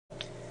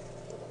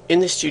In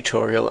this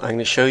tutorial I'm going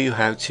to show you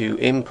how to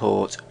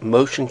import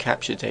motion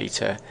capture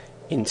data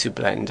into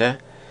Blender.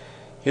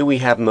 Here we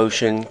have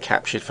motion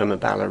captured from a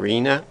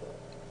ballerina,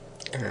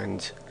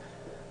 and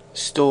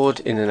stored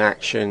in an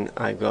action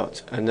I've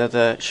got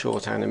another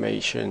short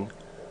animation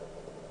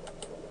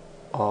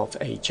of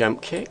a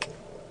jump kick.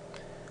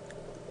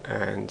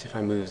 And if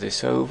I move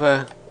this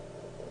over,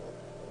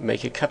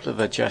 make a couple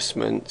of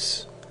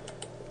adjustments,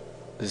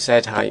 the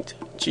Z height,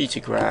 G to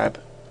grab,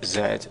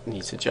 Z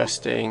needs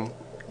adjusting,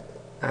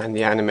 and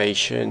the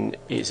animation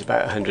is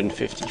about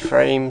 150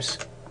 frames.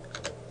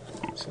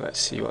 So let's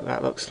see what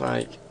that looks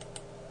like.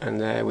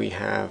 And there we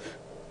have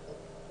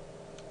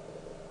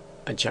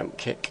a jump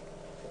kick.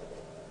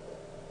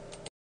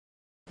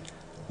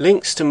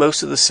 Links to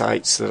most of the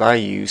sites that I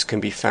use can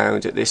be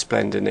found at this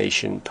Blender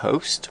Nation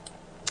post.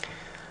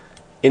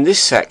 In this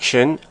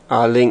section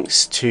are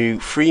links to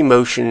free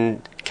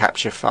motion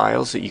capture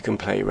files that you can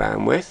play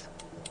around with.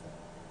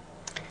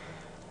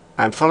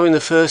 And following the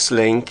first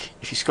link,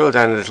 if you scroll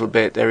down a little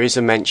bit, there is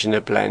a mention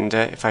of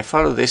Blender. If I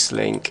follow this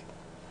link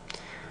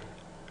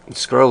and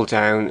scroll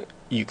down,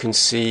 you can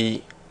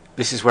see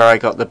this is where I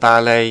got the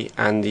ballet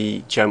and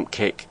the jump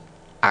kick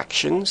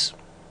actions.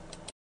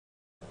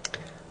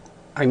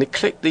 I'm going to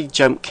click the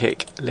jump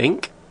kick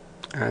link,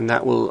 and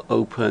that will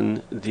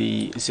open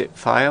the zip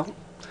file.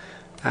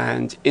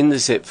 And in the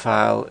zip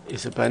file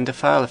is a Blender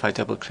file. If I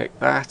double click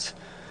that,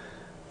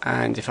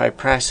 and if I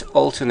press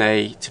Alt and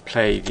A to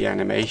play the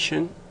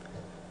animation,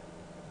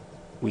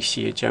 we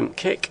see a jump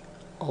kick,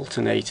 Alt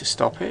and A to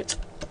stop it.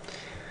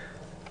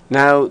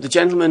 Now, the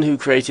gentleman who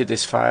created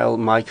this file,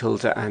 Michael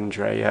de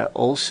Andrea,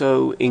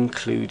 also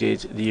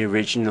included the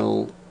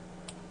original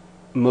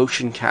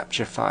motion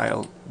capture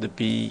file, the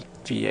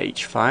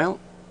BVH file.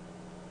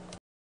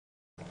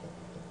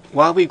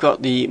 While we've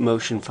got the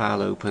motion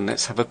file open,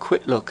 let's have a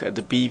quick look at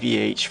the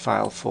BVH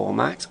file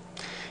format.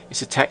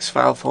 It's a text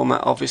file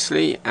format,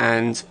 obviously,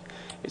 and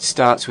it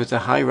starts with the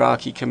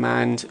hierarchy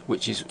command,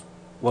 which is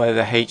where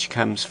the H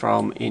comes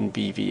from in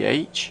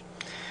BVH.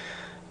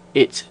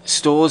 It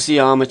stores the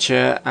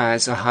armature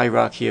as a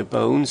hierarchy of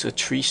bones, a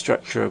tree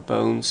structure of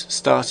bones,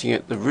 starting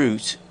at the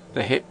root,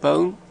 the hip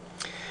bone.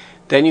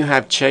 Then you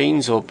have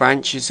chains or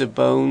branches of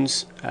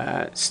bones.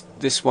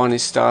 This one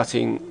is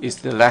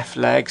the left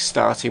leg,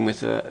 starting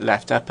with the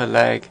left upper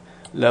leg,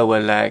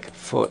 lower leg,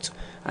 foot,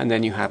 and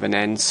then you have an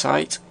end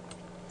sight.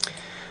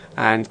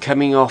 And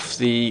coming off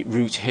the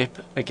root hip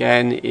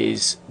again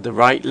is the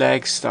right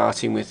leg,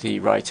 starting with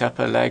the right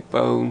upper leg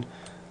bone,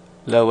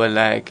 lower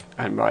leg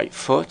and right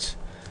foot,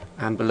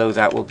 and below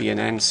that will be an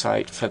end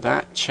sight for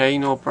that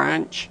chain or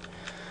branch.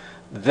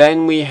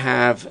 Then we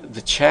have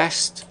the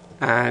chest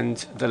and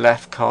the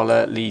left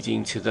collar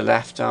leading to the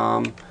left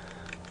arm,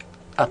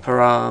 upper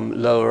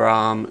arm, lower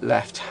arm,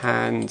 left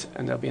hand,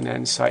 and there'll be an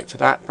end sight for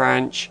that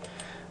branch.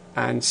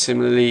 And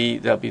similarly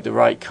there'll be the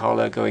right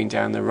collar going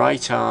down the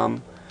right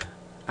arm,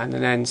 and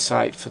an end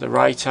sight for the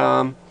right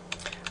arm.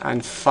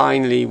 And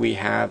finally we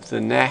have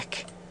the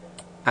neck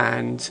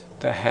and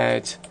the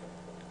head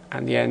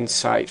and the end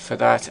sight for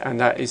that, and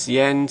that is the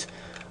end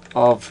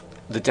of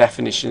the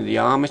definition of the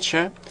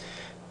armature.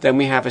 Then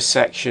we have a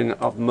section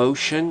of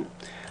motion,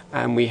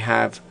 and we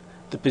have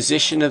the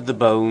position of the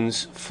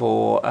bones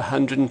for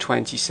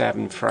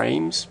 127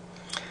 frames.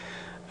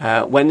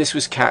 When this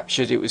was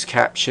captured, it was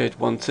captured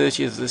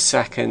 1/30th of a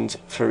second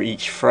for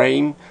each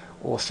frame,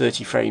 or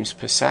 30 frames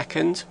per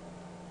second.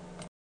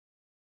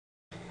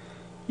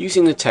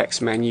 Using the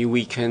text menu,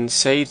 we can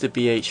save the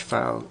BH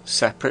file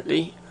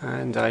separately,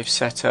 and I've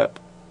set up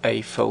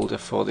a folder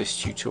for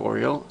this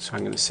tutorial, so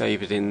I'm going to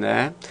save it in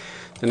there.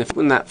 Then if I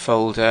open that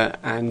folder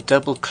and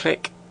double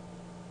click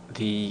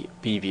the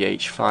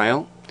BVH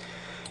file,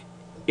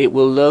 it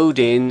will load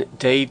in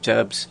Dave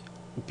Dubb's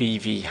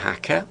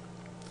bvhacker,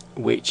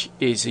 which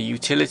is a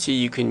utility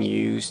you can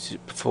use to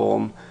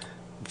perform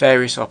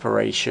various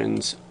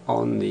operations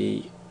on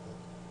the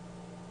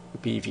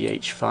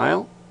BVH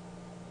file.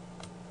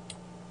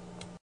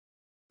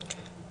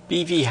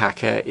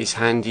 bvhacker is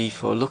handy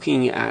for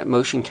looking at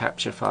motion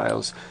capture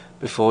files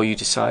before you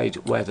decide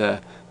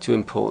whether to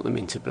import them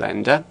into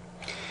Blender.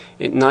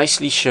 It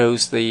nicely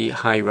shows the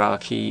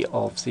hierarchy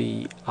of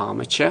the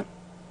armature,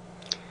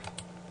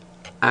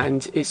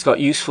 and it's got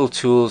useful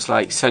tools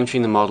like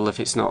centering the model if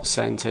it's not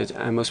centered,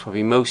 and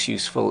most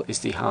useful is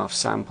the half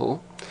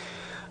sample.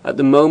 At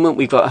the moment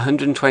we've got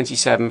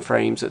 127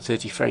 frames at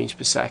 30 frames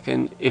per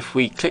second. If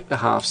we click the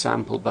half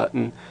sample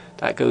button,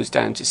 that goes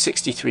down to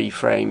 63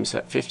 frames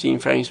at 15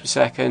 frames per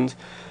second,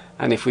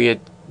 and if we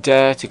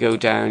dare to go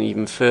down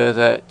even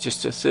further,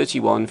 just to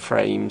 31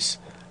 frames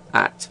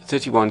at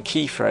 31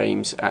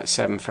 keyframes at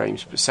 7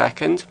 frames per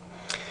second.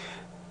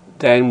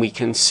 Then we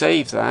can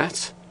save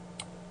that.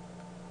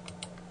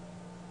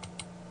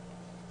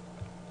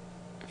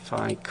 If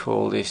I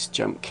call this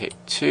jump kick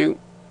 2,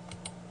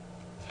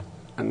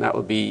 and that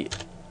will be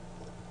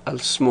a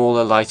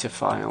smaller, lighter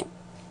file.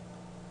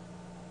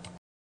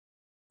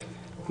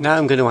 Now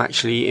I'm going to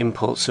actually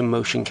import some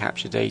motion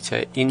capture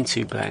data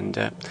into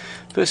Blender.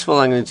 First of all,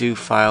 I'm going to do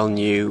File,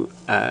 New,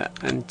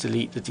 and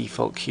delete the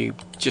default cube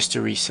just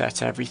to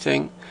reset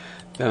everything.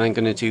 Then I'm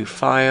going to do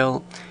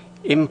File,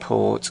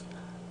 Import,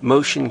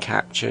 Motion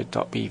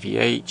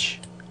Capture.bvh,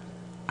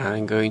 and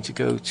I'm going to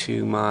go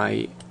to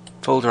my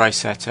folder I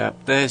set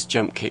up. There's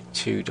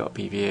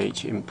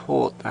jumpkick2.bvh,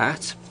 import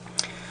that.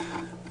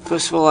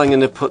 First of all, I'm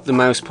going to put the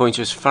mouse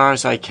pointer as far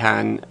as I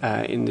can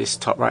in this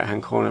top right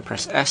hand corner,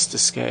 press S to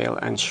scale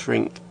and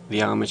shrink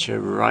the armature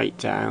right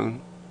down,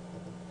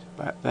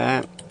 about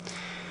there.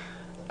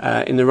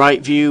 In the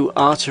right view,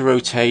 R to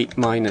rotate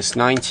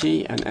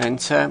 -90 and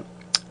enter,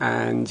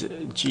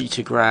 and G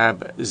to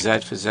grab, Z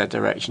for Z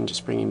direction,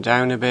 just bring him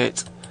down a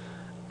bit,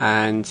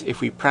 and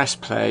if we press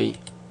play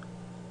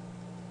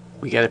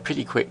we get a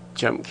pretty quick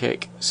jump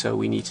kick, so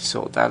we need to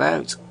sort that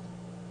out.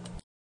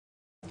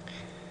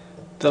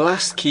 The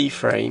last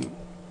keyframe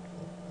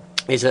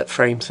is at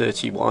frame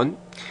 31.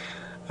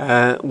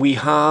 We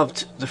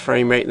halved the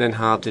frame rate and then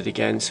halved it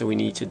again, so we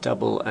need to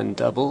double and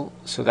double.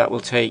 So that will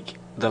take,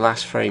 the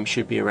last frame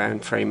should be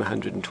around frame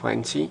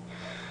 120.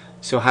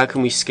 So how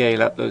can we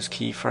scale up those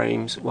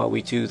keyframes? Well,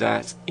 we do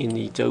that in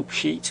the dope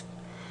sheet.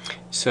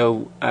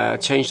 So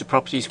change the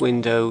properties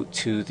window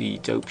to the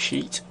dope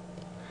sheet.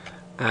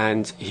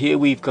 And here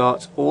we've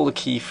got all the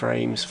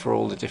keyframes for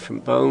all the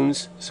different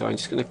bones. So I'm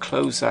just going to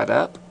close that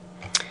up.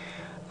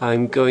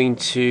 I'm going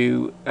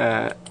to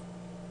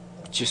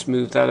just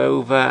move that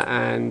over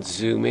and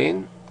zoom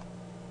in.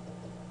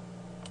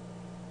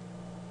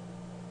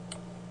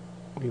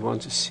 We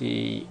want to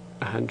see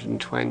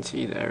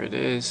 120, there it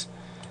is.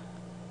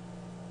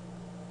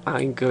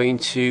 I'm going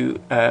to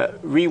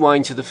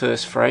rewind to the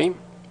first frame,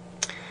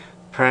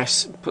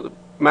 put the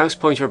mouse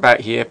pointer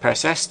about here,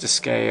 press S to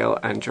scale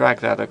and drag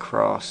that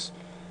across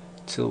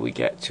till we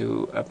get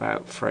to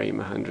about frame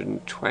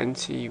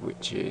 120,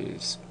 which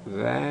is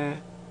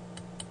there.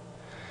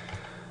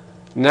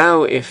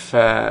 Now if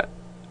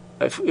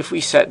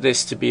we set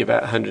this to be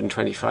about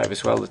 125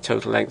 as well, the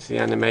total length of the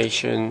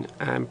animation,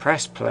 and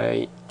press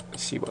play,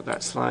 see what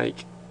that's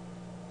like.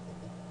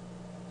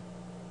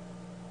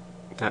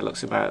 That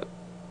looks about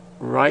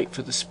right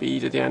for the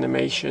speed of the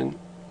animation.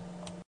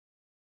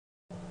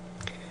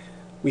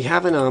 We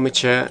have an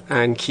armature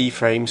and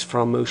keyframes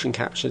from motion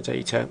capture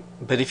data,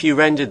 but if you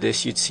rendered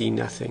this you'd see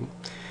nothing,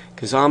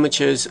 because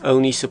armatures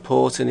only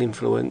support and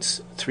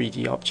influence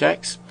 3D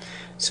objects.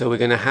 So we're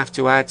going to have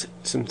to add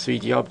some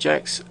 3D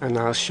objects, and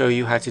I'll show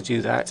you how to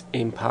do that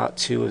in part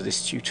 2 of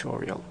this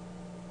tutorial.